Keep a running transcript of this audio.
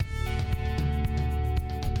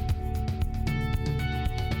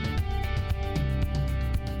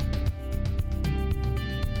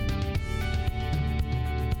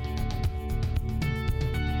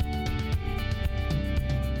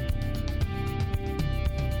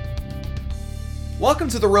Welcome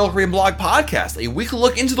to the Royal Caribbean Blog Podcast, a weekly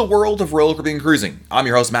look into the world of Royal Caribbean cruising. I'm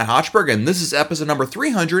your host, Matt Hochberg, and this is episode number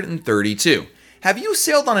 332. Have you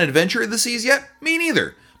sailed on an adventure of the seas yet? Me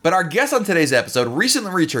neither. But our guest on today's episode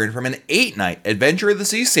recently returned from an 8-night Adventure of the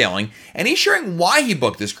Seas sailing, and he's sharing why he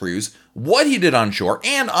booked this cruise, what he did on shore,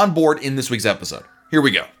 and on board in this week's episode. Here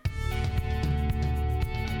we go.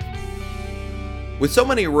 With so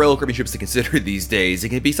many Royal Caribbean ships to consider these days, it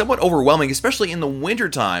can be somewhat overwhelming, especially in the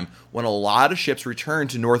wintertime when a lot of ships return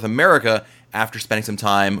to North America after spending some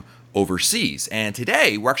time overseas. And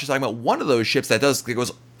today, we're actually talking about one of those ships that goes,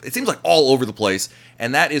 it seems like, all over the place,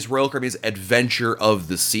 and that is Royal Caribbean's Adventure of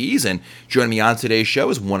the Seas. And joining me on today's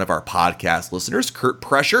show is one of our podcast listeners, Kurt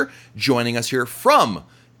Prescher, joining us here from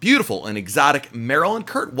beautiful and exotic Maryland.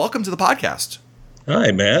 Kurt, welcome to the podcast.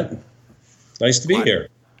 Hi, Matt. Nice to be here.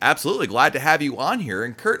 Absolutely. Glad to have you on here.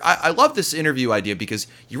 And Kurt, I love this interview idea because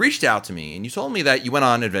you reached out to me and you told me that you went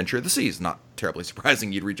on Adventure of the Seas. Not terribly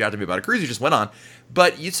surprising you'd reach out to me about a cruise you just went on.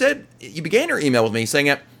 But you said, you began your email with me saying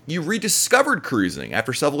that you rediscovered cruising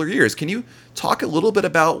after several years. Can you talk a little bit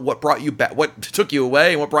about what brought you back, what took you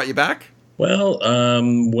away and what brought you back? Well,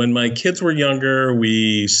 when my kids were younger,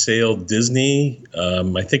 we sailed Disney.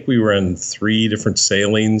 I think we were on 3 different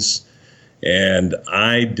sailings. And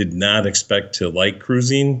I did not expect to like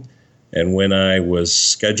cruising. And when I was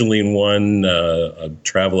scheduling one, a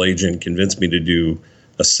travel agent convinced me to do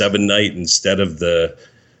a 7-night instead of the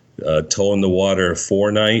toe in the water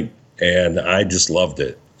 4-night. And I just loved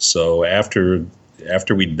it. So after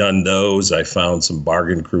we'd done those, I found some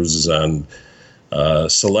bargain cruises on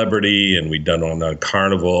Celebrity, and we'd done one on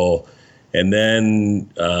Carnival. And then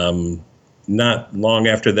not long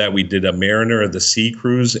after that, we did a Mariner of the Sea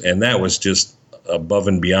cruise, and that was just above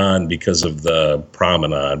and beyond because of the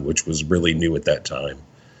Promenade, which was really new at that time.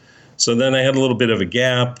 So then I had a little bit of a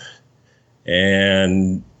gap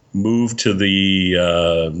and moved to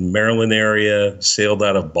the Maryland area, sailed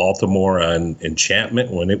out of Baltimore on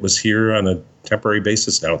Enchantment when it was here on a temporary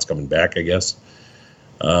basis. Now it's coming back, I guess.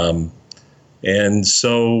 And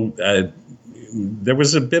so there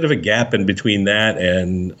was a bit of a gap in between that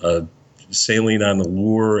and sailing on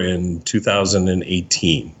Allure in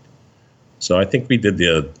 2018. So I think we did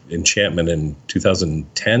the Enchantment in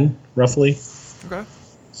 2010, roughly. Okay.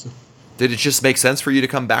 Did it just make sense for you to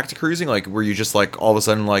come back to cruising? Like, were you just like, all of a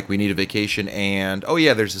sudden, like, we need a vacation and, oh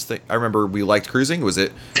yeah, there's this thing. I remember we liked cruising. Was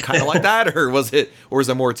it kind of like that, or was there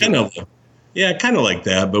more to it? Yeah, kind of like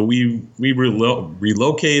that, but we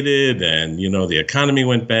relocated, and the economy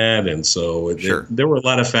went bad, and so there were a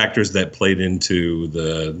lot of factors that played into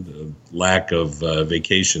the lack of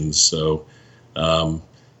vacations. So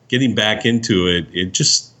getting back into it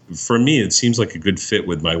just, for me, it seems like a good fit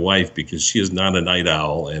with my wife because she is not a night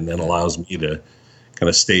owl, and that allows me to kind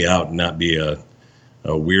of stay out and not be a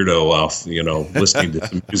weirdo off, listening to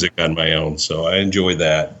some music on my own. So I enjoy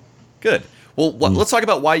that. Good. Well, let's talk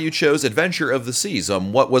about why you chose Adventure of the Seas.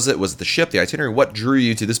 What was it? Was it the ship, the itinerary? What drew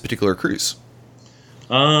you to this particular cruise?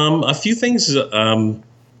 A few things. One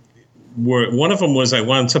of them was I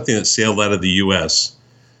wanted something that sailed out of the U.S.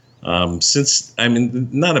 Since,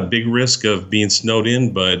 not a big risk of being snowed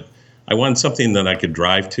in, but I wanted something that I could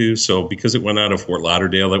drive to. So because it went out of Fort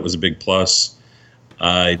Lauderdale, that was a big plus.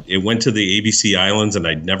 It went to the ABC Islands, and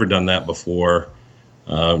I'd never done that before.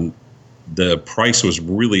 The price was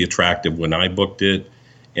really attractive when I booked it.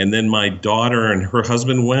 And then my daughter and her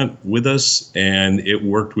husband went with us, and it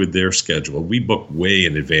worked with their schedule. We booked way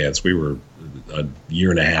in advance. We were a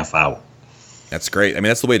year and a half out. That's great.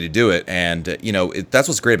 That's the way to do it. And, that's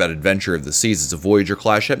what's great about Adventure of the Seas. It's a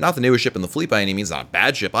Voyager-class ship, not the newest ship in the fleet by any means, not a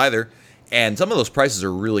bad ship either. And some of those prices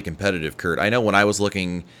are really competitive, Kurt. I know when I was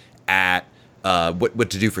looking at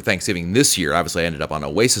what to do for Thanksgiving this year. Obviously, I ended up on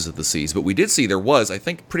Oasis of the Seas, but we did see there was, I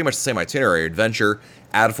think, pretty much the same itinerary. Adventure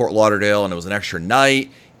out of Fort Lauderdale, and it was an extra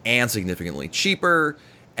night and significantly cheaper.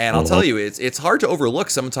 And I'll tell you, it's hard to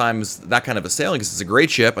overlook sometimes that kind of a sailing because it's a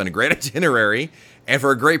great ship and a great itinerary, and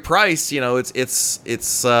for a great price.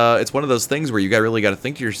 It's one of those things where you really got to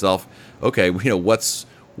think to yourself, okay, what's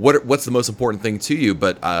the most important thing to you?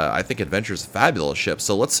 But I think Adventure is a fabulous ship.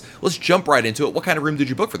 So let's jump right into it. What kind of room did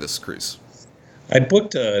you book for this cruise? I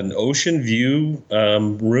booked an ocean view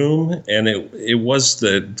room, and it was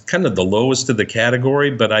the kind of the lowest of the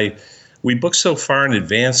category, but we booked so far in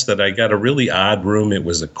advance that I got a really odd room. It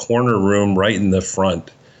was a corner room right in the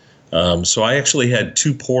front. So I actually had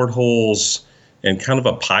 2 portholes and kind of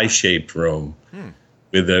a pie-shaped room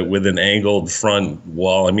with an angled front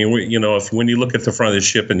wall. When you look at the front of the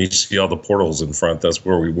ship and you see all the portholes in front, that's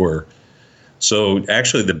where we were. So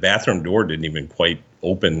actually the bathroom door didn't even quite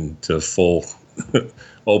open to full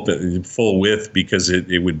open full width because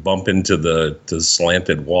it would bump into the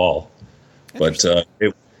slanted wall. But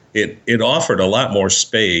it offered a lot more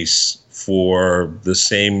space for the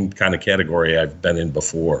same kind of category I've been in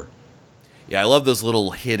before. Yeah, I love those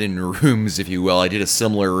little hidden rooms, if you will. I did a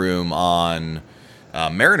similar room on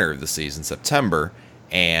Mariner of the Seas in September,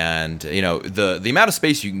 and the amount of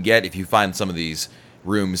space you can get if you find some of these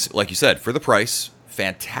rooms, like you said, for the price,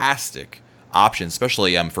 fantastic option,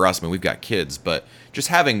 especially for us. I mean, we've got kids, but just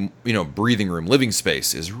having breathing room, living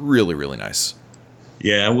space is really, really nice.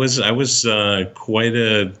 Yeah, I was quite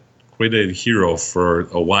a hero for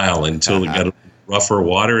a while until it got rougher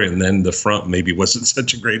water, and then the front maybe wasn't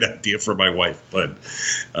such a great idea for my wife. But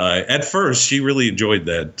at first, she really enjoyed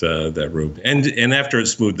that room, and after it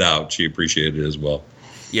smoothed out, she appreciated it as well.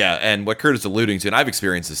 Yeah, and what Kurt is alluding to, and I've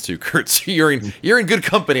experienced this too, Kurt. So you're in good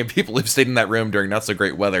company of people who've stayed in that room during not so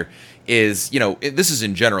great weather. Is this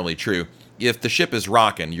isn't generally true. If the ship is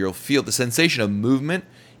rocking, you'll feel the sensation of movement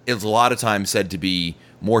is a lot of times said to be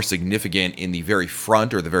more significant in the very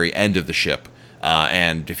front or the very end of the ship.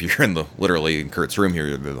 And if you're literally in Kurt's room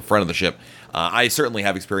here, the front of the ship, I certainly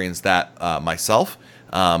have experienced that myself.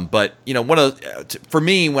 But for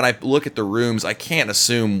me, when I look at the rooms, I can't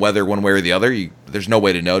assume whether one way or the other. There's no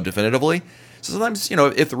way to know definitively. So sometimes,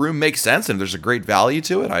 if the room makes sense and there's a great value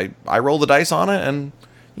to it, I roll the dice on it, and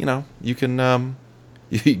you can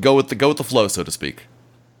you go with the flow, so to speak.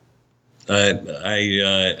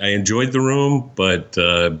 I enjoyed the room, but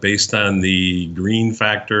based on the green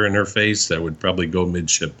factor in her face, I would probably go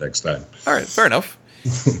midship next time. All right, fair enough.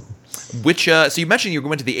 So you mentioned you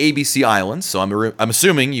went to the ABC Islands, so I'm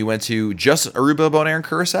assuming you went to just Aruba, Bonaire, and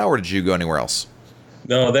Curacao, or did you go anywhere else?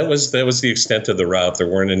 No, that was the extent of the route. There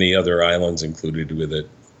weren't any other islands included with it.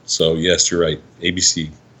 So yes, you're right,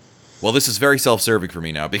 ABC. Well, this is very self-serving for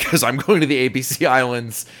me now because I'm going to the ABC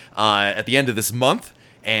Islands at the end of this month.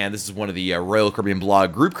 And this is one of the Royal Caribbean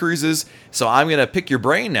Blog group cruises. So I'm going to pick your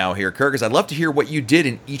brain now here, Kirk, because I'd love to hear what you did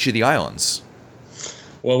in each of the islands.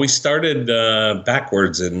 Well, we started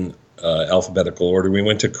backwards in alphabetical order. We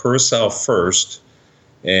went to Curacao first,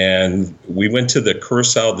 and we went to the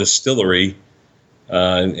Curacao Distillery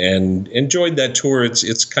and enjoyed that tour.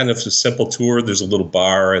 It's kind of a simple tour. There's a little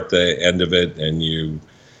bar at the end of it, and you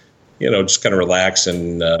just kind of relax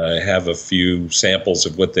and have a few samples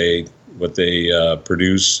of what they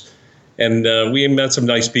produce. And we met some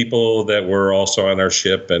nice people that were also on our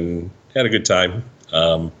ship and had a good time.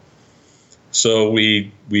 So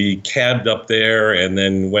we cabbed up there and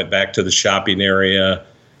then went back to the shopping area,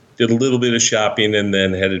 did a little bit of shopping, and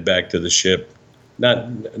then headed back to the ship.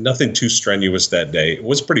 Nothing too strenuous that day. It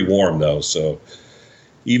was pretty warm though, so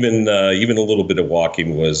even a little bit of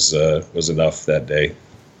walking was enough that day.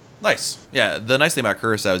 Nice. Yeah, the nice thing about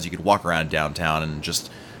Curacao is you could walk around downtown and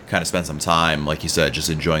just kind of spend some time, like you said, just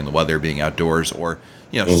enjoying the weather, being outdoors, or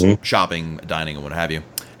just shopping, dining, and what have you.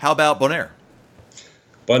 How about Bonaire?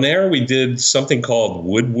 Bonaire, we did something called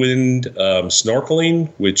woodwind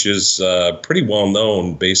snorkeling, which is pretty well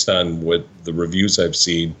known based on what the reviews I've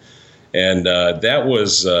seen, and that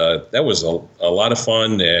was a lot of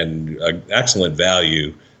fun and excellent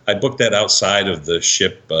value. I booked that outside of the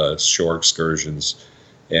ship shore excursions,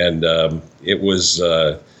 and it was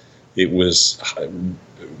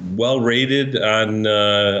well rated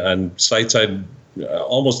on sites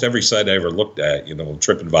almost every site I ever looked at,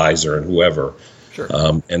 TripAdvisor and whoever. Sure.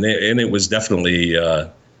 And it was definitely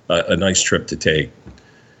a nice trip to take.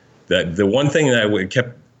 The one thing that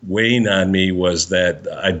kept weighing on me was that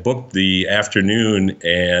I booked the afternoon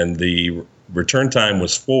and the return time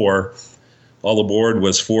was 4. All aboard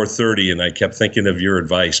was 4:30, and I kept thinking of your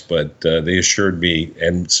advice, but they assured me,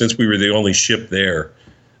 and since we were the only ship there,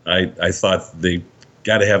 I thought they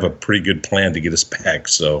got to have a pretty good plan to get us back.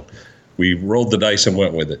 So we rolled the dice and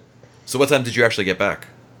went with it. So what time did you actually get back?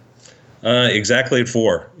 Exactly at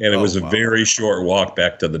 4, and it was a very short walk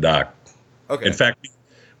back to the dock. Okay. In fact,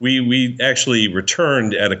 we actually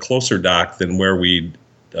returned at a closer dock than where we'd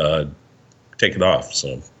taken off.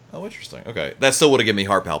 So. Oh, interesting. Okay, that still would have given me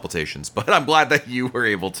heart palpitations, but I'm glad that you were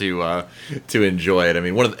able to enjoy it. I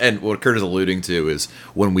mean, and what Kurt is alluding to is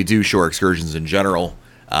when we do shore excursions in general,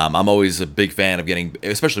 I'm always a big fan of getting,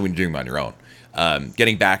 especially when you're doing them on your own,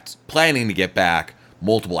 getting back, planning to get back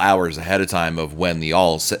multiple hours ahead of time of when the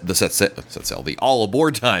all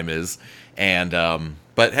aboard time is. And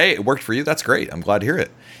but hey, it worked for you. That's great. I'm glad to hear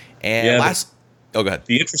it. And go ahead.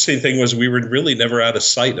 The interesting thing was we were really never out of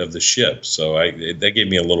sight of the ship, so that gave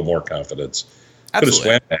me a little more confidence.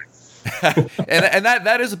 Absolutely. Could have swam back. and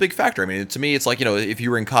that is a big factor. I mean, to me, it's like, if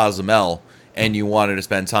you were in Cozumel and you wanted to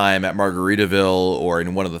spend time at Margaritaville or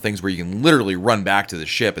in one of the things where you can literally run back to the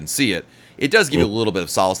ship and see it, it does give you a little bit of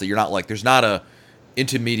solace that you're not like, there's not a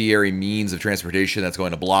intermediary means of transportation that's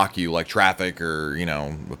going to block you, like traffic or,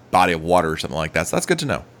 a body of water or something like that. So that's good to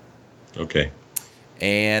know. Okay.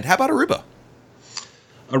 And how about Aruba?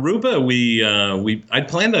 Aruba, I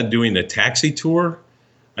planned on doing a taxi tour.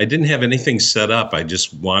 I didn't have anything set up. I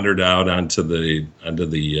just wandered out onto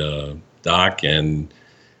the dock, and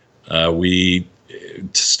we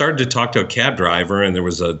started to talk to a cab driver, and there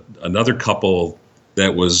was another couple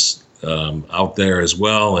that was out there as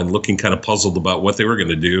well and looking kind of puzzled about what they were going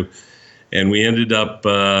to do. And we ended up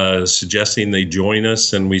suggesting they join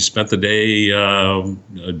us, and we spent the day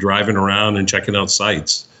driving around and checking out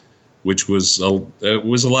sites, which was it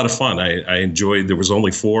was a lot of fun. I enjoyed. There was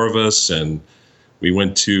only 4 of us, and we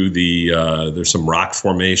went to there's some rock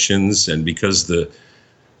formations, and because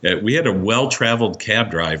we had a well-traveled cab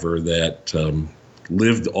driver that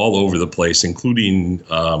lived all over the place, including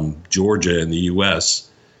Georgia in the U.S.,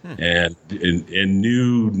 and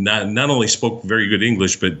knew not only spoke very good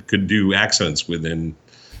English, but could do accents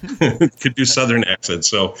could do Southern accents.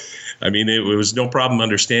 So, I mean, it was no problem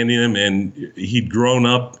understanding him, and he'd grown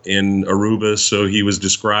up in Aruba, so he was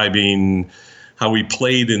describing how he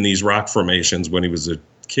played in these rock formations when he was a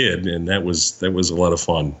kid, and that was a lot of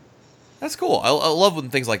fun. That's cool. I love when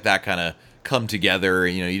things like that kind of come together.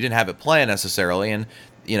 You didn't have it planned necessarily, and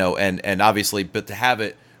and obviously, but to have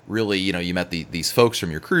it really, you met these folks from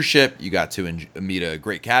your cruise ship. You got to meet a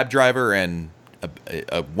great cab driver and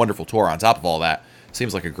a wonderful tour on top of all that.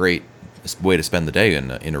 Seems like a great way to spend the day in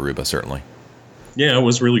Aruba, certainly. Yeah, it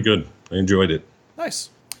was really good. I enjoyed it. Nice.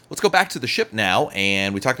 Let's go back to the ship now,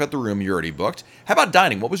 and we talked about the room you already booked. How about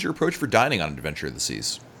dining? What was your approach for dining on Adventure of the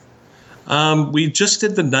Seas? We just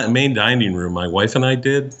did the main dining room. My wife and I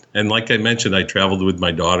did, and like I mentioned, I traveled with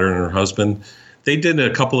my daughter and her husband. They did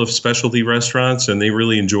a couple of specialty restaurants, and they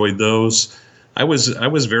really enjoyed those. I was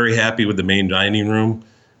very happy with the main dining room.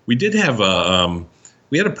 We did have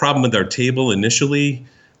we had a problem with our table initially.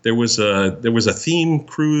 There was a theme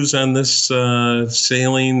cruise on this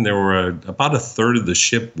sailing. There were about a third of the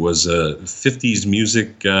ship was a 50s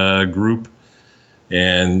music group,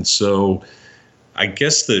 and so I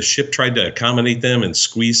guess the ship tried to accommodate them and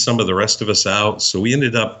squeeze some of the rest of us out. So we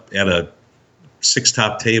ended up at a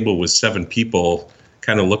 6-top table with 7 people,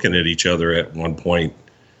 kind of looking at each other at one point.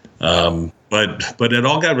 But it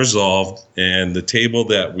all got resolved, and the table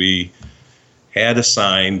that we had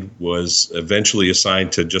assigned was eventually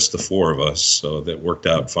assigned to just the 4 of us, so that worked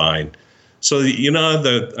out fine. So,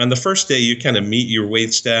 on the first day, you kind of meet your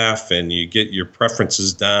wait staff and you get your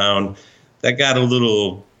preferences down. That got a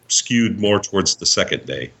little skewed more towards the second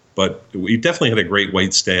day, but we definitely had a great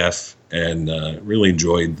wait staff and really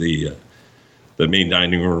enjoyed the main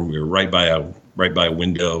dining room. We were right by a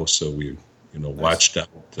window, so we watched out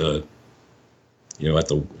at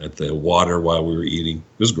the water while we were eating.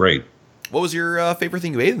 It was great. What was your favorite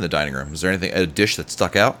thing you ate in the dining room? Was there a dish that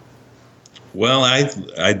stuck out? Well,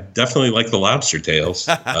 I definitely like the lobster tails,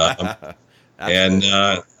 and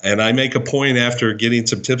I make a point after getting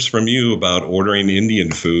some tips from you about ordering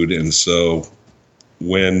Indian food, and so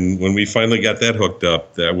when we finally got that hooked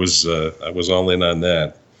up, I was all in on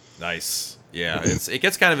that. Nice. Yeah, it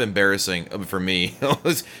gets kind of embarrassing for me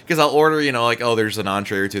because I'll order, there's an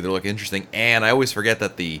entree or two that look interesting, and I always forget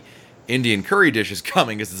that the Indian curry dish is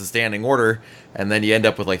coming because it's a standing order, and then you end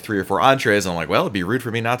up with like 3 or 4 entrees, and I'm like, well, it'd be rude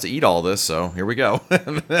for me not to eat all this, so here we go.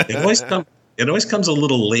 It always comes a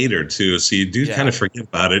little later too, so you do kind of forget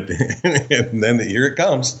about it, and then here it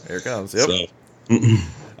comes. Here it comes. Yep. So.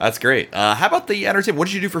 That's great. How about the entertainment? What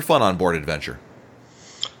did you do for fun on board Adventure?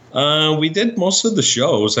 We did most of the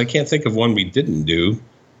shows. I can't think of one we didn't do.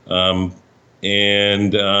 And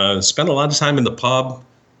spent a lot of time in the pub.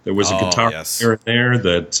 There was a guitar player in there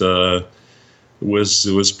that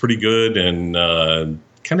was pretty good, and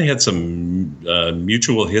kind of had some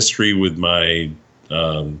mutual history with my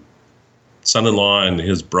son-in-law and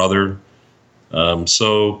his brother.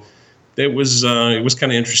 So it was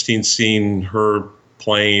kind of interesting seeing her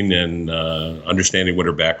playing and understanding what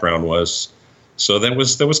her background was. So that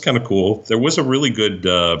was kind of cool. There was a really good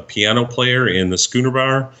piano player in the Schooner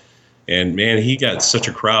Bar, and man, he got such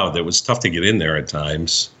a crowd that it was tough to get in there at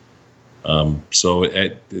times. So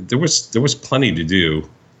there was plenty to do.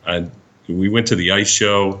 We went to the ice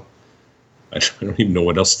show. I don't even know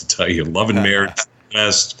what else to tell you. Love and Marriage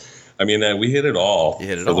Fest. I mean, we hit it all. You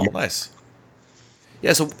hit it all. Nice.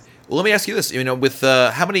 Yeah. So let me ask you this. With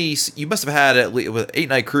how many you must have had with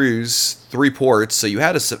 8-night cruise, 3 ports. So you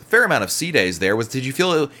had a fair amount of sea days there. Did you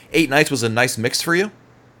feel 8 nights was a nice mix for you?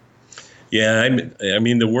 Yeah, I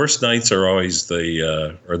mean, the worst nights are always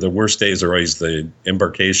or the worst days are always the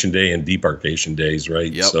embarkation day and debarkation days,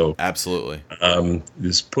 right? Yep, So, absolutely.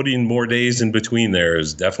 just putting more days in between there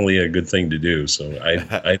is definitely a good thing to do. So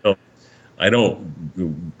I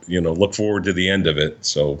don't, look forward to the end of it.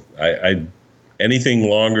 So I anything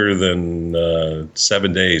longer than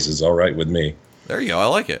 7 days is all right with me. There you go. I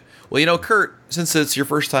like it. Well, Kurt, since it's your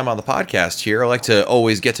first time on the podcast here, I like to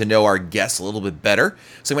always get to know our guests a little bit better.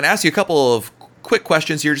 So I'm going to ask you a couple of quick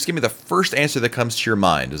questions here. Just give me the first answer that comes to your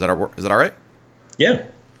mind. Is that all right? Yeah.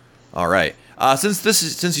 All right. Since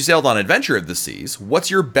you sailed on Adventure of the Seas, what's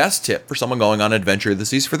your best tip for someone going on Adventure of the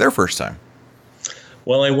Seas for their first time?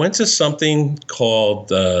 Well, I went to something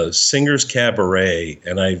called Singer's Cabaret,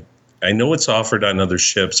 and I know it's offered on other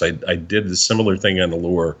ships. I did a similar thing on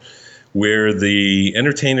Allure, where the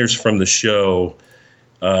entertainers from the show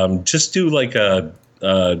just do like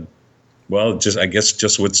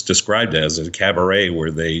just what's described as a cabaret,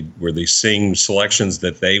 where they sing selections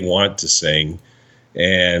that they want to sing,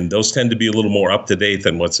 and those tend to be a little more up to date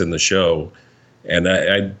than what's in the show. And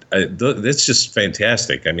it's just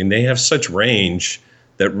fantastic. I mean, they have such range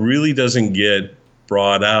that really doesn't get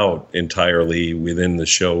brought out entirely within the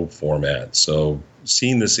show format. So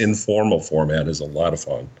seeing this informal format is a lot of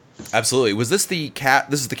fun. Absolutely. Was this This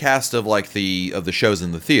is the cast of the shows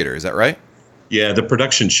in the theater? Is that right? Yeah, the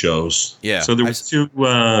production shows. Yeah. So there was two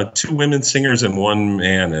women singers and one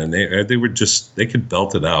man, and they could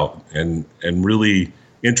belt it out, and really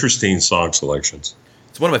interesting song selections.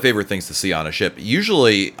 It's one of my favorite things to see on a ship.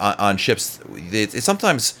 Usually on ships, it's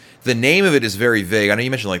sometimes the name of it is very vague. I know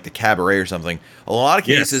you mentioned like the cabaret or something. A lot of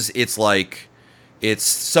cases, Yes. it's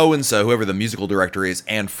so and so, whoever the musical director is,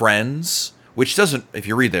 and friends. Which doesn't, if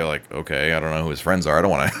you read, they're like, okay, I don't know who his friends are. I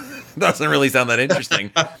don't want to. Doesn't really sound that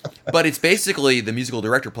interesting. But it's basically the musical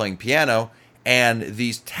director playing piano and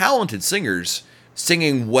these talented singers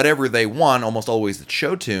singing whatever they want, almost always the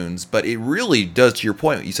show tunes. But it really does, to your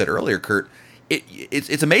point, what you said earlier, Kurt.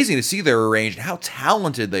 It's amazing to see they're arranged, how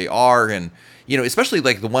talented they are, and especially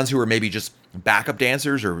like the ones who are maybe just backup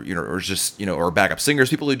dancers or backup singers,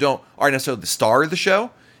 people who aren't necessarily the star of the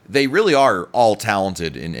show. They really are all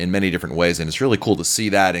talented in many different ways, and it's really cool to see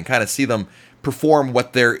that and kind of see them perform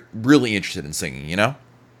what they're really interested in singing,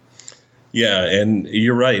 Yeah, and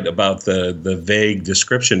you're right about the vague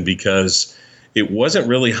description, because it wasn't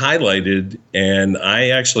really highlighted, and I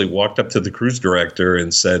actually walked up to the cruise director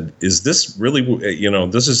and said, "Is this really,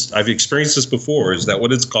 I've experienced this before. Is that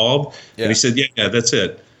what it's called?" Yeah. And he said, "Yeah, that's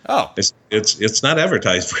it." Oh, it's not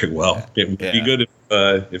advertised very well. It would be good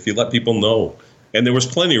if you let people know. And there was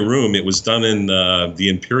plenty of room. It was done in the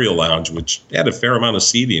Imperial Lounge, which had a fair amount of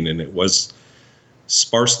seating, and it was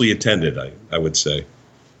sparsely attended, I would say.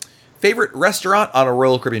 Favorite restaurant on a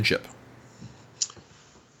Royal Caribbean ship?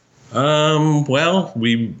 Well,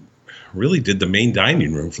 we really did the main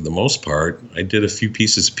dining room for the most part. I did a few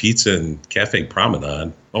pieces of pizza in Cafe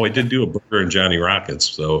Promenade. Oh, I did do a burger in Johnny Rockets.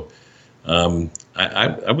 So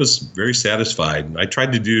I was very satisfied. I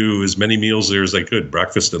tried to do as many meals there as I could,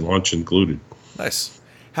 breakfast and lunch included. Nice.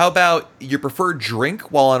 How about your preferred drink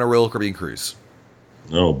while on a Royal Caribbean cruise?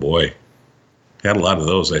 Oh, boy. Had a lot of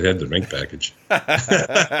those. I had the drink package.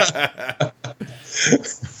 I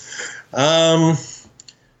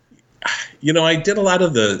did a lot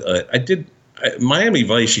of Miami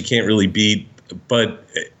Vice you can't really beat, but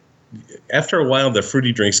after a while, the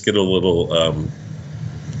fruity drinks get a little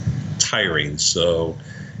tiring. So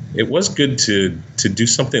it was good to do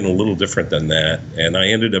something a little different than that. And I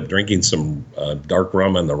ended up drinking some dark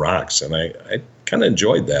rum on the rocks, and I kind of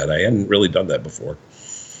enjoyed that. I hadn't really done that before.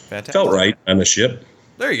 Fantastic. Felt right on the ship.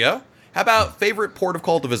 There you go. How about favorite port of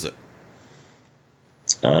call to visit?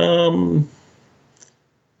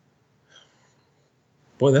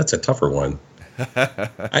 Boy, that's a tougher one.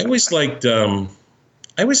 I always liked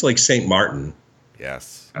St. Martin.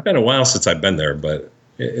 Yes. It's been a while since I've been there, but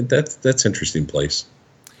that's an interesting place.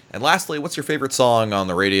 And lastly, what's your favorite song on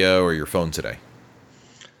the radio or your phone today?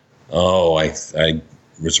 Oh, I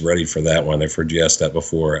was ready for that one. I've heard you ask that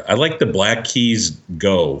before. I like the Black Keys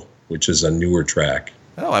Go, which is a newer track.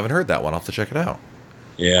 Oh, I haven't heard that one. I'll have to check it out.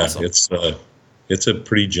 Yeah, awesome. It's a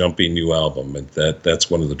pretty jumpy new album, and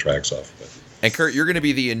that's one of the tracks off of it. And Kurt, you're going to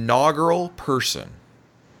be the inaugural person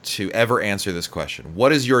to ever answer this question.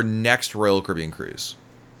 What is your next Royal Caribbean cruise?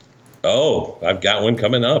 Oh, I've got one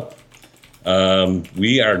coming up.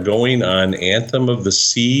 We are going on Anthem of the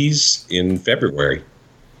Seas in February.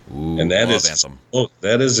 Ooh, and that is Anthem.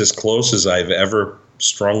 That is as close as I've ever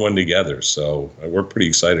strung one together. So we're pretty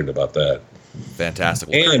excited about that. Fantastic.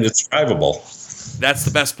 Well, and it's drivable. That's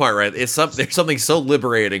the best part, right? There's something so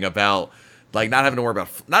liberating about Like not having to worry about,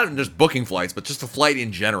 not even just booking flights, but just a flight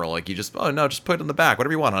in general. Like you just, oh no, just put it in the back.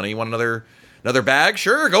 Whatever you want, honey. You want another bag?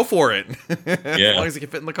 Sure, go for it. As long as it can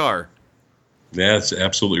fit in the car. That's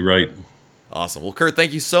absolutely right. Awesome. Well, Kurt,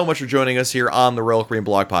 thank you so much for joining us here on the Royal Caribbean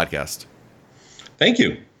Blog Podcast. Thank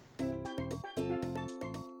you.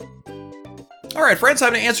 All right, friends,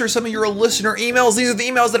 time to answer some of your listener emails. These are the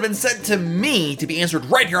emails that have been sent to me to be answered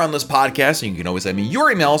right here on this podcast. And you can always send me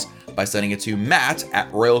your emails by sending it to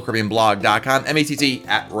matt@royalcaribbeanblog.com,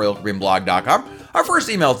 matt@royalcaribbeanblog.com. Our first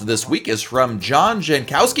email to this week is from John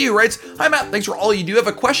Jankowski, who writes, "Hi, Matt. Thanks for all you do. I have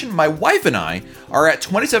a question. My wife and I are at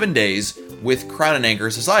 27 days with Crown and Anchor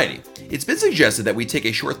Society. It's been suggested that we take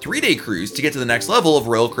a short 3-day cruise to get to the next level of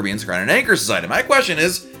Royal Caribbean's Crown and Anchor Society. My question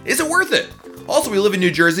is it worth it? Also, we live in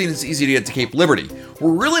New Jersey and it's easy to get to Cape Liberty.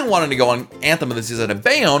 We're really wanting to go on Anthem of the Seas out of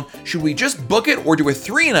Bayonne. Should we just book it or do a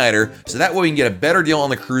 3-nighter so that way we can get a better deal on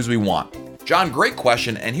the cruise we want?" John, great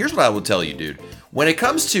question, and here's what I will tell you, dude. When it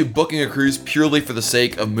comes to booking a cruise purely for the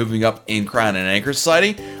sake of moving up in Crown and Anchor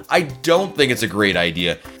Society, I don't think it's a great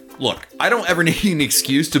idea. Look, I don't ever need an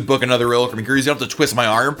excuse to book another Royal Caribbean cruise. You don't have to twist my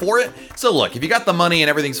arm for it. So look, if you got the money and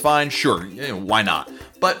everything's fine, sure, why not?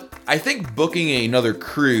 But I think booking another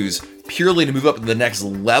cruise purely to move up to the next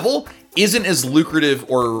level isn't as lucrative,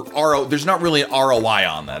 or there's not really an ROI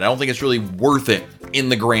on that. I don't think it's really worth it in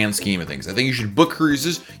the grand scheme of things. I think you should book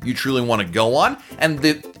cruises you truly want to go on,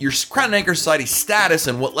 and your Crown and Anchor Society status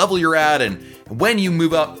and what level you're at and when you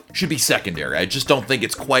move up should be secondary. I just don't think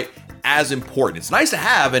it's quite as important. It's nice to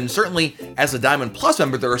have, and certainly as a Diamond Plus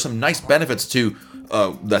member, there are some nice benefits to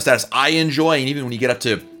the status I enjoy, and even when you get up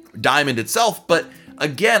to Diamond itself. But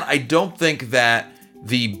again, I don't think that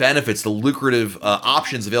the benefits, the lucrative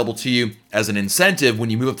options available to you as an incentive when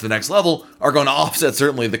you move up to the next level are going to offset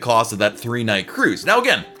certainly the cost of that 3-night cruise. Now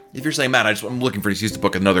again, if you're saying, Matt, I'm looking for an excuse to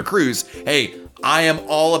book another cruise, hey, I am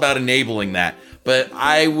all about enabling that. But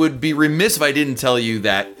I would be remiss if I didn't tell you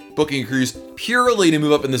that booking a cruise purely to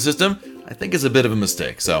move up in the system, I think is a bit of a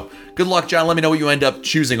mistake. So good luck, John. Let me know what you end up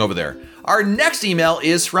choosing over there. Our next email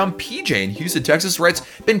is from PJ in Houston, Texas, writes,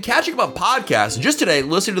 "Been catching up on podcasts and just today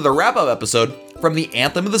listening to the wrap-up episode from the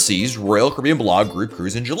Anthem of the Seas Royal Caribbean Blog Group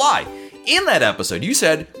Cruise in July. In that episode, you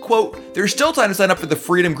said, quote, there's still time to sign up for the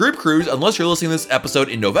Freedom Group Cruise unless you're listening to this episode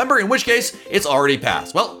in November, in which case it's already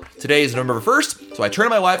passed. Well, today is November 1st, so I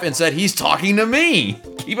turned to my wife and said, he's talking to me.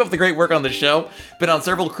 Keep up the great work on the show. Been on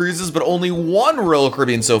several cruises, but only one Royal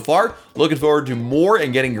Caribbean so far. Looking forward to more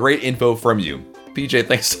and getting great info from you." PJ,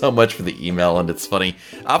 thanks so much for the email, and it's funny.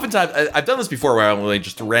 Oftentimes, I've done this before where I'll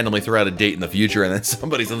just randomly throw out a date in the future, and then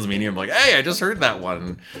somebody sends me an email, I'm like, hey, I just heard that one.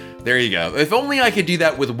 And there you go. If only I could do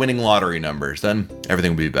that with winning lottery numbers, then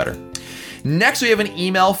everything would be better. Next, we have an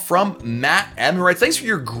email from Matt M, who writes, "Thanks for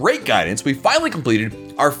your great guidance. We finally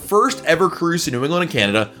completed our first ever cruise to New England and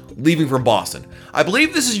Canada, leaving from Boston. I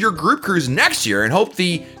believe this is your group cruise next year and hope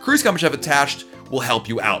the cruise company I've attached will help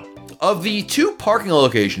you out. Of the 2 parking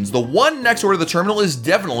locations, the one next door to the terminal is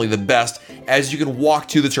definitely the best, as you can walk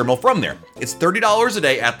to the terminal from there. It's $30 a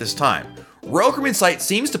day at this time. Royal Caribbean site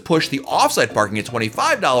seems to push the off-site parking at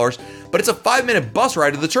 $25, but it's a 5-minute bus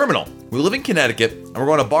ride to the terminal. We live in Connecticut, and we're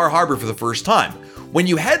going to Bar Harbor for the first time. When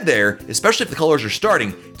you head there, especially if the colors are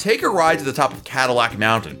starting, take a ride to the top of Cadillac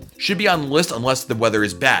Mountain. Should be on the list unless the weather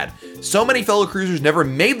is bad. So many fellow cruisers never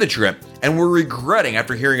made the trip and were regretting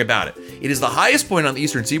after hearing about it. It is the highest point on the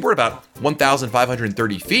eastern seaboard, about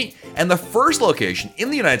 1,530 feet, and the first location in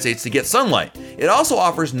the United States to get sunlight. It also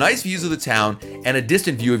offers nice views of the town and a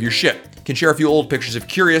distant view of your ship. Can share a few old pictures if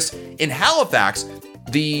curious. In Halifax,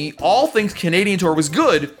 the All Things Canadian tour was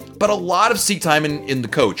good, but a lot of seat time in the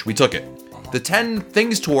coach. We took it. The 10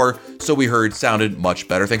 Things tour, so we heard, sounded much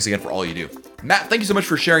better. Thanks again for all you do." Matt, thank you so much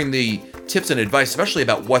for sharing the tips and advice, especially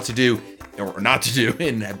about what to do or not to do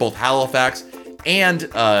in both Halifax and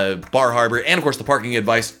Bar Harbor, and of course the parking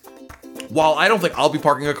advice. While I don't think I'll be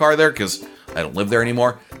parking a car there because I don't live there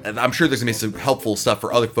anymore, I'm sure there's gonna be some helpful stuff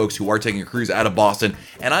for other folks who are taking a cruise out of Boston.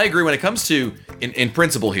 And I agree when it comes to, in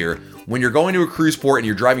principle here, when you're going to a cruise port and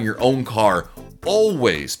you're driving your own car,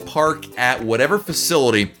 always park at whatever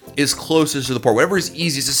facility is closest to the port, whatever is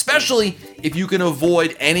easiest, especially if you can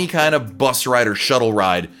avoid any kind of bus ride or shuttle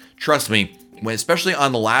ride. Trust me, especially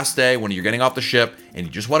on the last day when you're getting off the ship and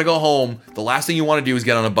you just want to go home, the last thing you want to do is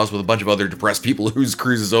get on a bus with a bunch of other depressed people whose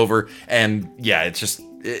cruise is over. And yeah, it just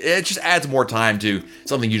adds more time to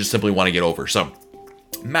something you just simply want to get over. So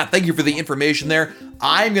Matt, thank you for the information there.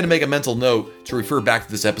 I'm going to make a mental note to refer back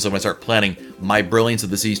to this episode when I start planning my Brilliance of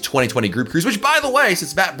the Seas 2020 group cruise, which, by the way,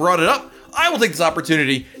 since Matt brought it up, I will take this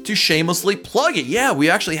opportunity to shamelessly plug it. Yeah, we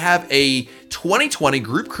actually have a 2020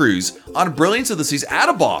 group cruise on Brilliance of the Seas out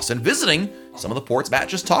of Boston, visiting some of the ports Matt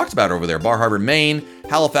just talked about over there: Bar Harbor, Maine,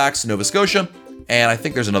 Halifax, Nova Scotia, and I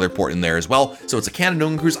think there's another port in there as well. So it's a Canada-New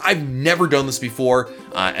England cruise. I've never done this before,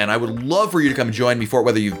 and I would love for you to come join me for it,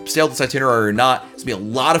 whether you've sailed this itinerary or not. It's going to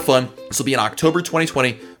be a lot of fun. This will be in October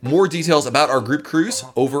 2020. More details about our group cruise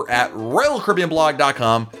over at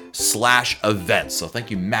RoyalCaribbeanBlog.com/events. So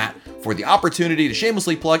thank you, Matt, for the opportunity to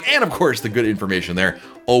shamelessly plug, and of course, the good information there.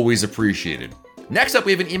 Always appreciated. Next up,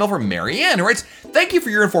 we have an email from Marianne, who writes, "Thank you for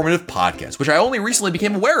your informative podcast, which I only recently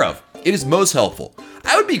became aware of. It is most helpful.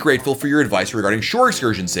 I would be grateful for your advice regarding shore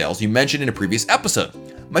excursion sales you mentioned in a previous episode.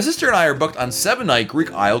 My sister and I are booked on 7-night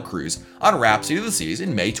Greek Isle cruise on Rhapsody of the Seas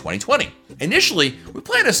in May 2020. Initially, we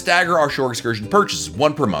plan to stagger our shore excursion purchases,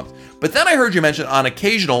 one per month, but then I heard you mention on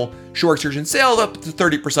occasional shore excursion sales up to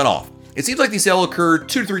 30% off. It seems like these sales occur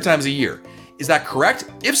 2 to 3 times a year. Is that correct?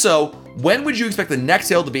 If so, when would you expect the next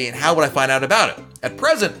sale to be, and how would I find out about it? At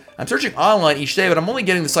present, I'm searching online each day, but I'm only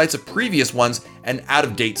getting the sites of previous ones and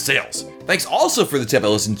out-of-date sales. Thanks also for the tip I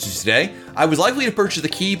listened to today. I was likely to purchase the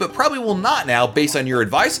key, but probably will not now based on your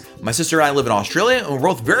advice. My sister and I live in Australia, and we're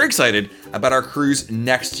both very excited about our cruise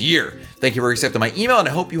next year. Thank you for accepting my email, and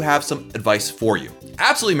I hope you have some advice for you."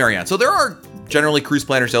 Absolutely, Marianne. So there are generally cruise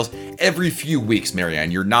planner sales every few weeks,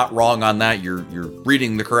 Marianne. You're not wrong on that. You're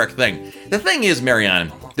reading the correct thing. The thing is,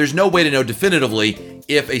 Marianne, there's no way to know definitively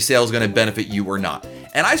if a sale is going to benefit you or not.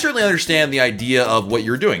 And I certainly understand the idea of what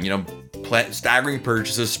you're doing, staggering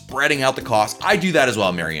purchases, spreading out the costs. I do that as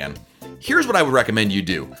well, Marianne. Here's what I would recommend you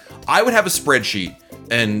do. I would have a spreadsheet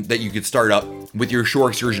and that you could start up with your shore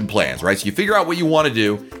excursion plans, right? So you figure out what you want to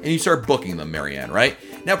do and you start booking them, Marianne, right?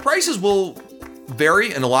 Now, prices will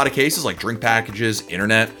vary in a lot of cases, like drink packages,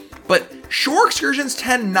 internet, but shore excursions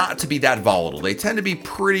tend not to be that volatile. They tend to be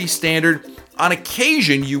pretty standard. On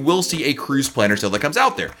occasion, you will see a cruise planner sale that comes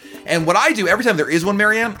out there. And what I do every time there is one,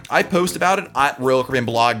 Marianne, I post about it at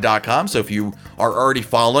RoyalCaribbeanBlog.com. So if you are already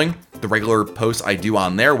following the regular posts I do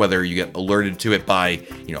on there, whether you get alerted to it by,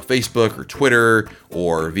 Facebook or Twitter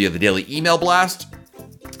or via the daily email blast,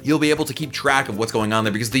 you'll be able to keep track of what's going on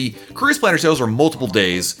there, because the cruise planner sales are multiple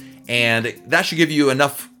days, and that should give you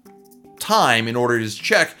enough time in order to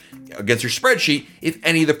check against your spreadsheet if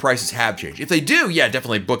any of the prices have changed. If they do, yeah,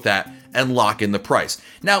 definitely book that and lock in the price.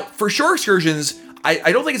 Now, for shore excursions,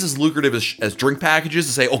 I don't think it's as lucrative as drink packages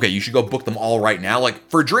to say, okay, you should go book them all right now. Like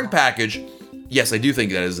for a drink package, yes, I do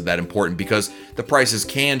think that is that important because the prices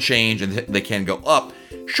can change and they can go up.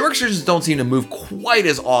 Shore excursions don't seem to move quite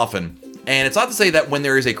as often. And it's not to say that when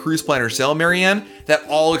there is a cruise planner sale, Marianne, that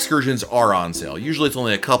all excursions are on sale. Usually it's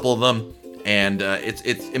only a couple of them, and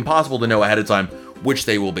it's impossible to know ahead of time which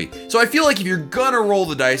they will be. So I feel like if you're gonna roll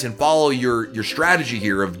the dice and follow your strategy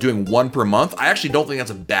here of doing one per month, I actually don't think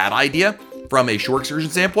that's a bad idea from a shore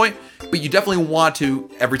excursion standpoint, but you definitely want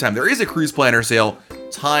to, every time there is a cruise planner sale,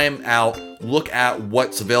 time out, look at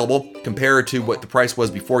what's available, compare it to what the price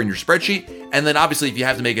was before in your spreadsheet, and then obviously if you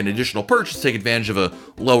have to make an additional purchase, take advantage of a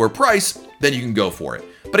lower price, then you can go for it.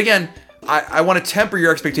 But again, I want to temper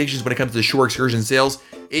your expectations when it comes to shore excursion sales.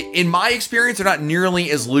 In my experience, they're not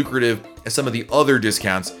nearly as lucrative as some of the other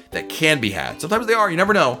discounts that can be had. Sometimes they are, you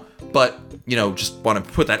never know, but just want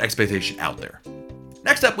to put that expectation out there.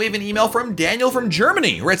 Next up, we have an email from Daniel from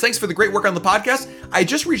Germany, who writes, "Thanks for the great work on the podcast. I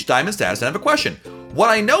just reached Diamond status and I have a question. What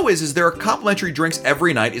I know is there are complimentary drinks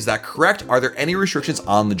every night. Is that correct? Are there any restrictions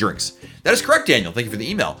on the drinks?" That is correct, Daniel. Thank you for the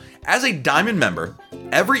email. As a Diamond member,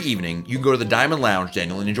 every evening you can go to the Diamond Lounge,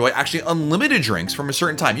 Daniel, and enjoy actually unlimited drinks from a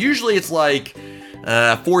certain time. Usually it's like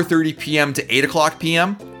 4:30 p.m. to 8 o'clock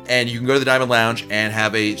p.m. And you can go to the Diamond Lounge and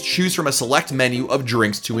choose from a select menu of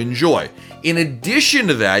drinks to enjoy. In addition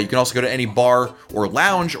to that, you can also go to any bar or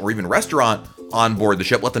lounge or even restaurant on board the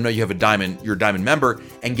ship. Let them know you have you're a Diamond member,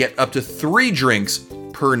 and get up to 3 drinks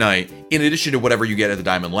per night in addition to whatever you get at the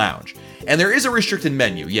Diamond Lounge. And there is a restricted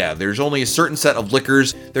menu. Yeah, there's only a certain set of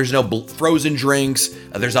liquors. There's no frozen drinks.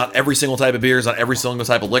 There's not every single type of beers, not every single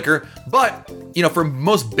type of liquor. But, for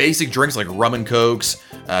most basic drinks like rum and cokes,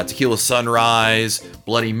 tequila sunrise,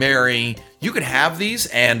 Bloody Mary, you can have these,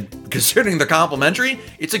 and considering they're complimentary,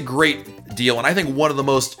 it's a great deal. And I think one of the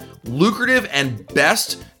most lucrative and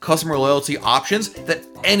best customer loyalty options that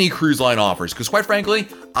any cruise line offers. Because quite frankly,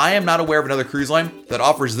 I am not aware of another cruise line that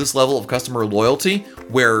offers this level of customer loyalty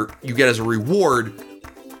where you get as a reward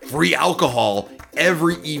free alcohol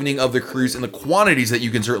every evening of the cruise in the quantities that you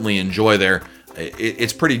can certainly enjoy there.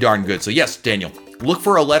 It's pretty darn good. So yes, Daniel, look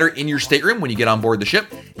for a letter in your stateroom when you get on board the ship.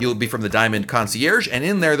 You'll be from the Diamond Concierge, and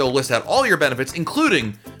in there they'll list out all your benefits,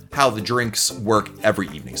 including how the drinks work every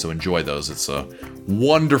evening. So enjoy those. It's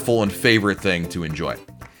wonderful and favorite thing to enjoy.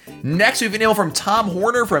 Next, we have an email from Tom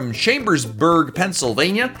Horner from Chambersburg,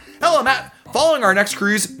 Pennsylvania. Hello, Matt. Following our next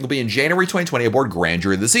cruise will be in January 2020 aboard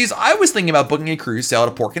Grandeur of the Seas. I was thinking about booking a cruise sail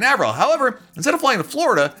to Port Canaveral. However, instead of flying to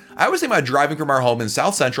Florida, I was thinking about driving from our home in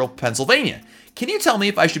South Central Pennsylvania. Can you tell me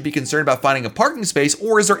if I should be concerned about finding a parking space,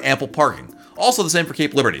 or is there ample parking? Also the same for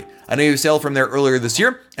Cape Liberty. I know you sailed from there earlier this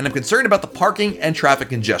year, and I'm concerned about the parking and traffic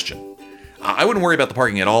congestion. I wouldn't worry about the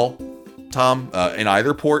parking at all, Tom, in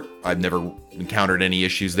either port. I've never encountered any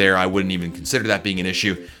issues there. I wouldn't even consider that being an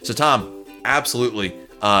issue. So Tom, absolutely,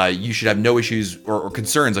 you should have no issues or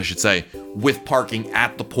concerns, I should say, with parking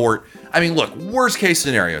at the port. I mean, look, worst case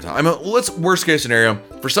scenario, Tom. Worst case scenario,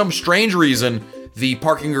 for some strange reason, the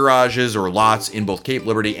parking garages or lots in both Cape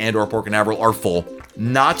Liberty and or Port Canaveral are full.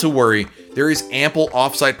 Not to worry, there is ample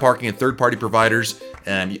off-site parking at third-party providers.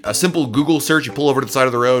 And a simple Google search, you pull over to the side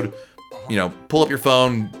of the road, pull up your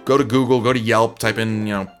phone, go to Google, go to Yelp, type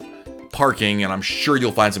in, parking, and I'm sure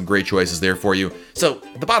you'll find some great choices there for you. So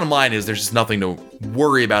the bottom line is there's just nothing to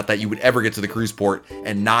worry about that you would ever get to the cruise port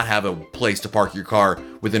and not have a place to park your car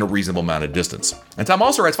within a reasonable amount of distance. And Tom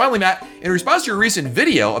also writes, finally, Matt, in response to your recent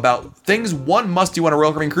video about things one must do on a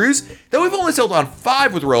Royal Caribbean cruise, though we've only sailed on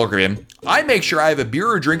 5 with Royal Caribbean, I make sure I have a beer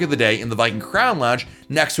or drink of the day in the Viking Crown Lounge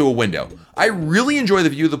next to a window. I really enjoy the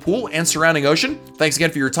view of the pool and surrounding ocean. Thanks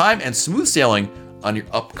again for your time and smooth sailing on your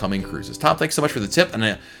upcoming cruises. Tom, thanks so much for the tip.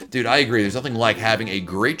 And dude, I agree. There's nothing like having a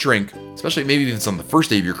great drink, especially maybe if it's on the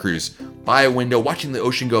first day of your cruise, by a window, watching the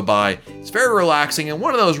ocean go by. It's very relaxing and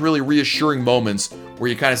one of those really reassuring moments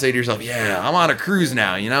where you kind of say to yourself, yeah, I'm on a cruise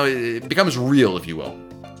now. It becomes real, if you will.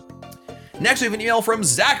 Next, we have an email from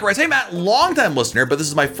Zach who writes, hey Matt, longtime listener, but this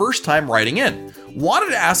is my first time writing in.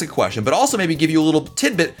 Wanted to ask a question, but also maybe give you a little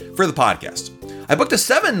tidbit for the podcast. I booked a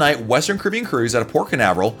 7-night Western Caribbean cruise out of Port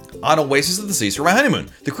Canaveral on Oasis of the Seas for my honeymoon.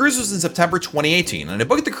 The cruise was in September 2018, and I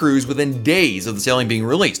booked the cruise within days of the sailing being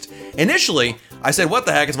released. Initially, I said, what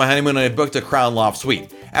the heck, it's my honeymoon, and I booked a Crown Loft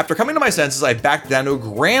suite. After coming to my senses, I backed down to a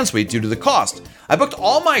Grand Suite due to the cost. I booked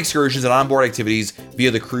all my excursions and onboard activities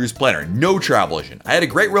via the cruise planner. No travel agent. I had a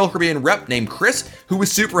great Royal Caribbean rep named Chris who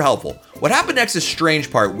was super helpful. What happened next is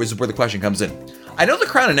strange part, which is where the question comes in. I know the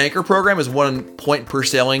Crown and Anchor program is 1 point per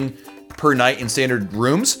sailing per night in standard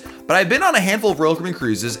rooms, but I've been on a handful of Royal Caribbean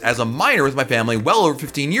cruises as a minor with my family well over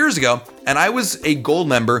 15 years ago, and I was a gold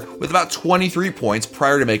member with about 23 points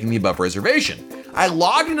prior to making the above reservation. I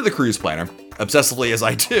logged into the cruise planner, obsessively as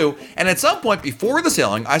I do, and at some point before the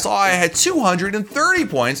sailing, I saw I had 230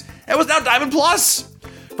 points and was now Diamond Plus.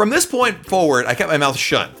 From this point forward, I kept my mouth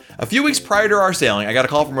shut. A few weeks prior to our sailing, I got a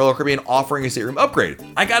call from Royal Caribbean offering a stateroom upgrade.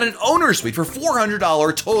 I got an owner suite for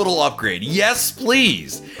 $400 total upgrade. Yes,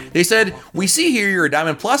 please. They said, we see here you're a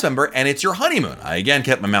Diamond Plus member and it's your honeymoon. I again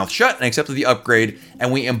kept my mouth shut and accepted the upgrade,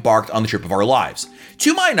 and we embarked on the trip of our lives.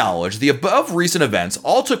 To my knowledge, the above recent events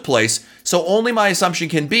all took place, so only my assumption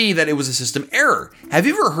can be that it was a system error. Have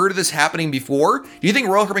you ever heard of this happening before? Do you think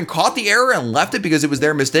Royal Caribbean caught the error and left it because it was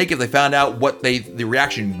their mistake if they found out what the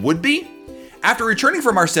reaction would be? After returning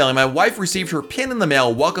from our sailing, my wife received her pin in the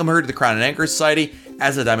mail, welcome her to the Crown and Anchor Society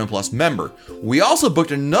as a Diamond Plus member. We also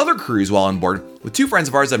booked another cruise while on board with 2 friends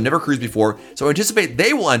of ours that have never cruised before, so I anticipate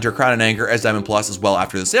they will enter Crown and Anchor as Diamond Plus as well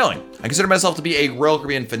after the sailing. I consider myself to be a Royal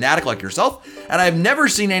Caribbean fanatic like yourself, and I've never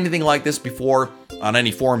seen anything like this before on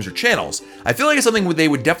any forums or channels. I feel like it's something they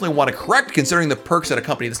would definitely want to correct considering the perks that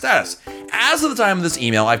accompany the status. As of the time of this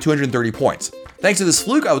email, I have 230 points. Thanks to this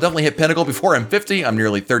fluke, I will definitely hit Pinnacle before I'm 50. I'm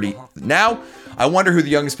nearly 30 now. I wonder who the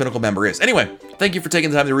youngest Pinnacle member is. Anyway, thank you for taking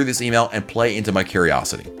the time to read this email and play into my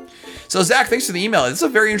curiosity. So Zach, thanks for the email. It's a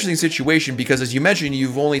very interesting situation because, as you mentioned,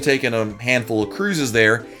 you've only taken a handful of cruises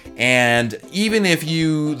there. And even if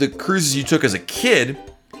the cruises you took as a kid,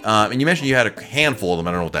 and you mentioned you had a handful of them,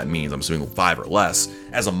 I don't know what that means. I'm assuming 5 or less.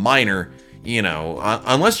 As a minor,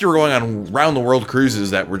 unless you were going on round the world cruises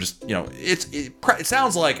that were just, it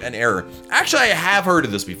sounds like an error. Actually, I have heard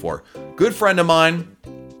of this before. Good friend of mine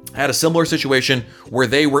had a similar situation where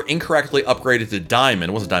they were incorrectly upgraded to Diamond.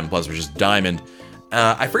 It wasn't Diamond Plus, it was just Diamond.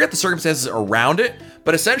 I forget the circumstances around it,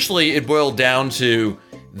 but essentially it boiled down to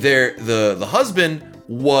the husband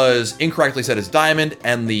was incorrectly set as Diamond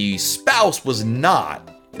and the spouse was not.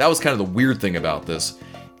 That was kind of the weird thing about this.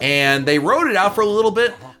 And they wrote it out for a little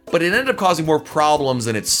bit, but it ended up causing more problems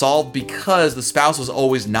than it solved because the spouse was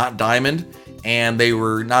always not Diamond and they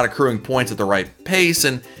were not accruing points at the right pace.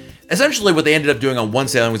 And essentially what they ended up doing on one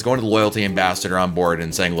sailing was going to the loyalty ambassador on board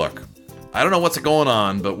and saying, look, I don't know what's going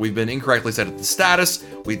on, but we've been incorrectly set at the status.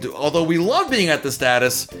 Although we love being at the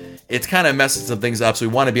status, it's kind of messing some things up, so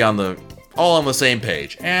we want to be all on the same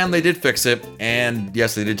page. And they did fix it, and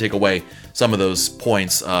yes, they did take away some of those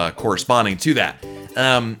points corresponding to that.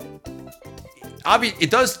 It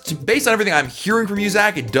does, based on everything I'm hearing from you,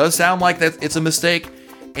 Zach, it does sound like that it's a mistake.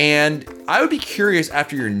 And I would be curious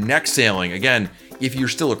after your next sailing, again, if you're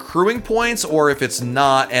still accruing points or if it's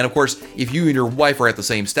not. And of course, if you and your wife are at the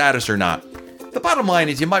same status or not. The bottom line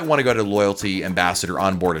is you might want to go to Loyalty Ambassador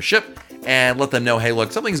on board a ship and let them know, hey,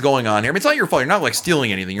 look, something's going on here. I mean, it's not your fault. You're not like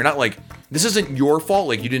stealing anything. You're not like, this isn't your fault.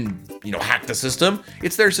 Like you didn't, hack the system.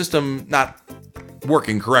 It's their system not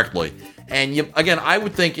working correctly. And again, I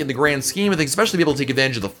would think in the grand scheme of things, especially to be able to take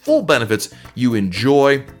advantage of the full benefits you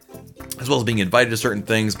enjoy, as well as being invited to certain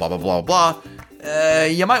things, blah, blah, blah, blah,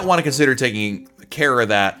 you might want to consider taking care of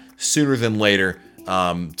that sooner than later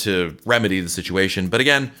to remedy the situation. But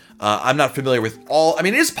again, I'm not familiar with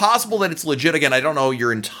it is possible that it's legit. Again, I don't know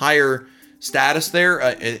your entire status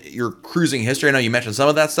there, your cruising history. I know you mentioned some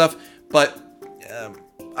of that stuff, but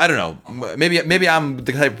I don't know. Maybe I'm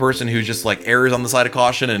the type of person who just like errs on the side of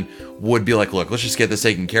caution and would be like, look, let's just get this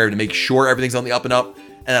taken care of to make sure everything's on the up and up.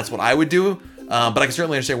 And that's what I would do. But I can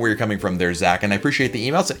certainly understand where you're coming from there, Zach. And I appreciate the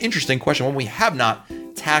email. It's an interesting question, one we have not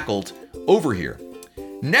tackled over here.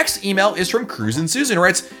 Next email is from Cruisin' Susan, who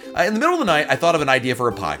writes, in the middle of the night, I thought of an idea for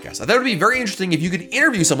a podcast. I thought it would be very interesting if you could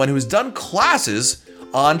interview someone who's done classes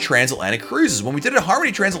on transatlantic cruises. When we did it at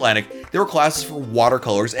Harmony Transatlantic, there were classes for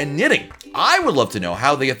watercolors and knitting. I would love to know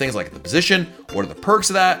how they get things like the position, what are the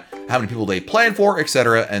perks of that, how many people they plan for,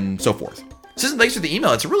 etc., and so forth. Susan, thanks for the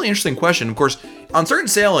email. It's a really interesting question. Of course, on certain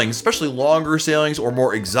sailings, especially longer sailings or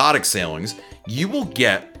more exotic sailings, you will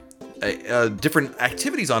get different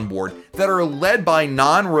activities on board that are led by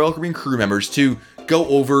non-Royal Caribbean crew members to go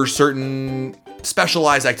over certain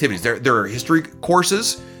specialized activities. There are history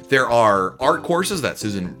courses. There are art courses that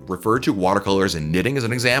Susan referred to, watercolors and knitting as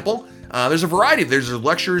an example. There's a variety. There's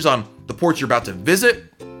lectures on the ports you're about to visit.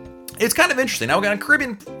 It's kind of interesting. Now, again, on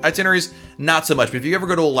Caribbean itineraries, not so much. But if you ever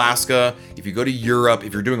go to Alaska, if you go to Europe,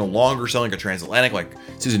 if you're doing a longer sailing, a transatlantic, like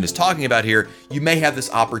Susan is talking about here, you may have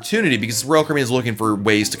this opportunity because Royal Caribbean is looking for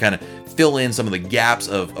ways to kind of fill in some of the gaps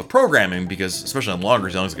of programming, because especially on longer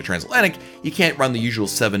sailings like a transatlantic, you can't run the usual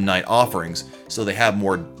 7-night offerings. So they have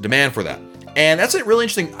more demand for that. And that's really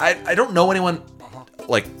interesting. I don't know anyone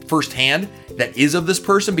like firsthand that is of this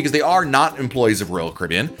person because they are not employees of Royal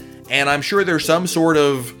Caribbean. And I'm sure there's some sort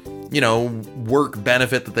of work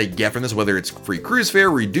benefit that they get from this, whether it's free cruise fare,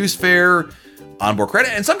 reduced fare, onboard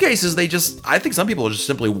credit. In some cases, I think some people just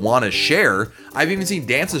simply want to share. I've even seen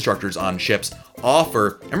dance instructors on ships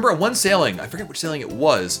offer. I remember on one sailing, I forget which sailing it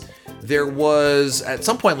was, there was at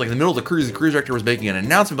some point, like in the middle of the cruise director was making an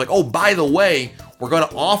announcement like, oh, by the way, we're going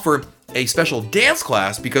to offer a special dance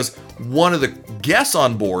class because one of the guests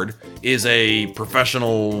on board is a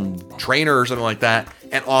professional trainer or something like that,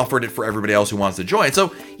 and offered it for everybody else who wants to join.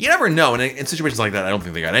 So you never know. And in situations like that, I don't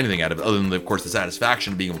think they got anything out of it other than, of course, the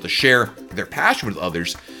satisfaction of being able to share their passion with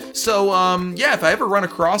others. So if I ever run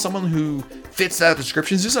across someone who fits that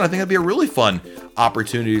description, Susan, I think that'd be a really fun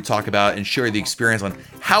opportunity to talk about and share the experience on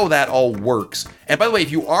how that all works. And by the way,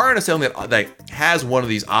 if you are in a sailing that has one of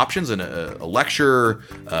these options and a lecture,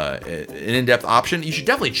 an in-depth option, you should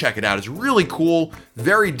definitely check it out. It's really cool,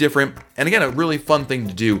 very different, and again, a really fun thing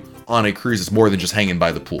to do on a cruise. It's more than just hanging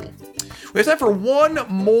by the pool. We have time for one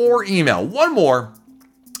more email,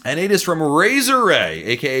 and it is from Razor Ray,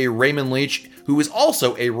 aka Raymond Leach, who is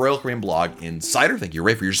also a Royal Caribbean blog insider. Thank you,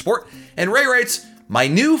 Ray, for your support. And Ray writes, my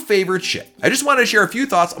new favorite ship. I just wanted to share a few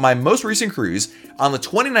thoughts on my most recent cruise on the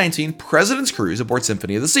 2019 President's Cruise aboard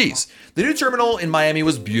Symphony of the Seas. The new terminal in Miami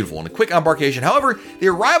was beautiful and a quick embarkation. However, the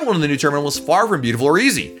arrival in the new terminal was far from beautiful or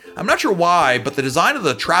easy. I'm not sure why, but the design of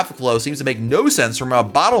the traffic flow seems to make no sense from a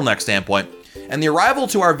bottleneck standpoint. And the arrival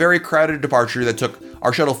to our very crowded departure that took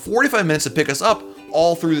our shuttle 45 minutes to pick us up,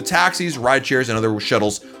 all through the taxis, ride shares, and other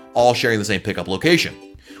shuttles, all sharing the same pickup location.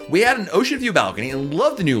 We had an ocean view balcony and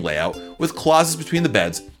loved the new layout with closets between the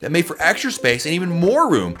beds that made for extra space and even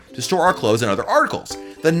more room to store our clothes and other articles.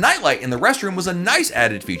 The nightlight in the restroom was a nice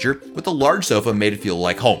added feature with the large sofa made it feel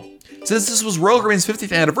like home. Since this was Royal Caribbean's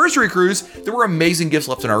 50th anniversary cruise, there were amazing gifts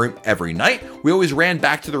left in our room every night. We always ran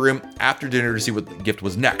back to the room after dinner to see what the gift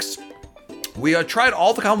was next. We tried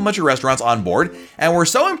all the complimentary restaurants on board and were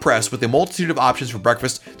so impressed with the multitude of options from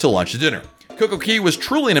breakfast to lunch to dinner. Coco Cay was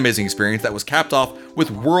truly an amazing experience that was capped off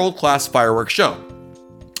with world-class fireworks show.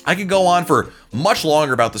 I could go on for much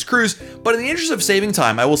longer about this cruise, but in the interest of saving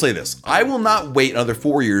time, I will say this. I will not wait another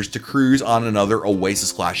 4 years to cruise on another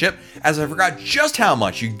Oasis-class ship, as I forgot just how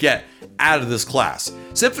much you get out of this class.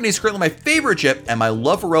 Symphony is currently my favorite ship, and my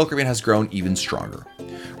love for Royal Caribbean has grown even stronger.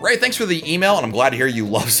 Ray, thanks for the email, and I'm glad to hear you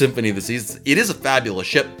love Symphony of the Seas. It is a fabulous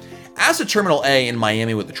ship. As to Terminal A in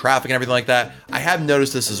Miami with the traffic and everything like that, I have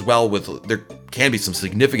noticed this as well there can be some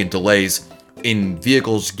significant delays in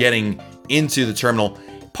vehicles getting into the terminal.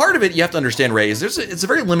 Part of it you have to understand, Ray, is it's a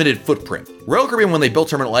very limited footprint. Royal Caribbean, when they built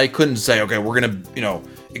Terminal A, couldn't say, okay, we're going to,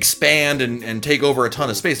 expand and take over a ton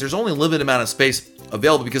of space. There's only a limited amount of space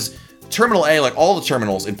available because Terminal A, like all the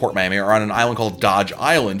terminals in Port Miami, are on an island called Dodge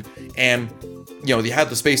Island. And, you have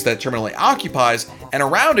the space that Terminal A occupies, and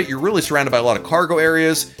around it, you're really surrounded by a lot of cargo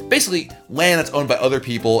areas, basically land that's owned by other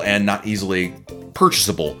people and not easily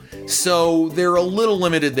purchasable. So they're a little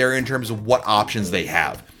limited there in terms of what options they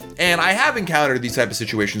have. And I have encountered these type of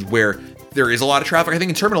situations where there is a lot of traffic. I think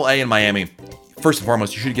in Terminal A in Miami, first and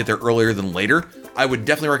foremost, you should get there earlier than later. I would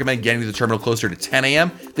definitely recommend getting to the terminal closer to 10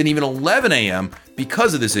 a.m. than even 11 a.m.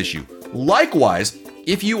 because of this issue. Likewise,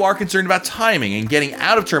 if you are concerned about timing and getting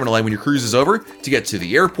out of Terminal A when your cruise is over to get to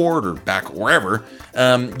the airport or back wherever,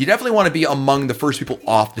 you definitely want to be among the first people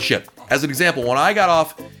off the ship. As an example, when I got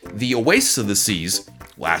off the Oasis of the Seas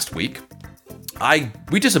last week,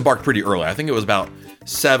 we disembarked pretty early. I think it was about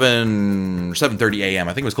 7:30 a.m.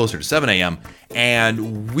 I think it was closer to 7 a.m.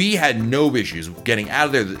 And we had no issues getting out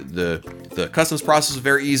of there. The customs process was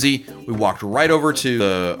very easy. We walked right over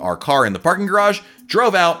to our car in the parking garage,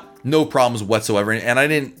 drove out, no problems whatsoever. And I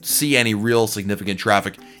didn't see any real significant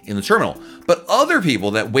traffic in the terminal. But other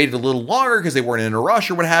people that waited a little longer because they weren't in a rush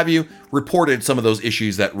or what have you, reported some of those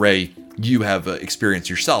issues that, Ray, you have experienced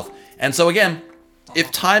yourself. And so again,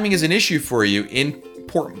 if timing is an issue for you in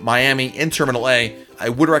Port Miami in Terminal A, I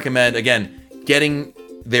would recommend, again, getting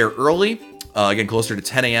there early, again, closer to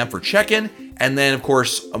 10 a.m. for check-in. And then, of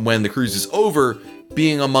course, when the cruise is over,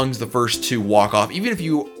 being amongst the first to walk off. Even if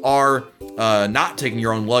you are not taking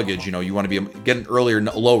your own luggage, you want to be getting earlier,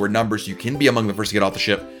 lower numbers, you can be among the first to get off the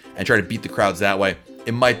ship and try to beat the crowds that way.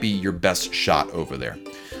 It might be your best shot over there.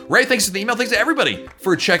 Ray, thanks for the email. Thanks to everybody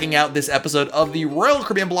for checking out this episode of the Royal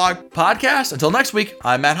Caribbean Blog Podcast. Until next week,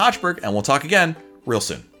 I'm Matt Hochberg, and we'll talk again real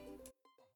soon.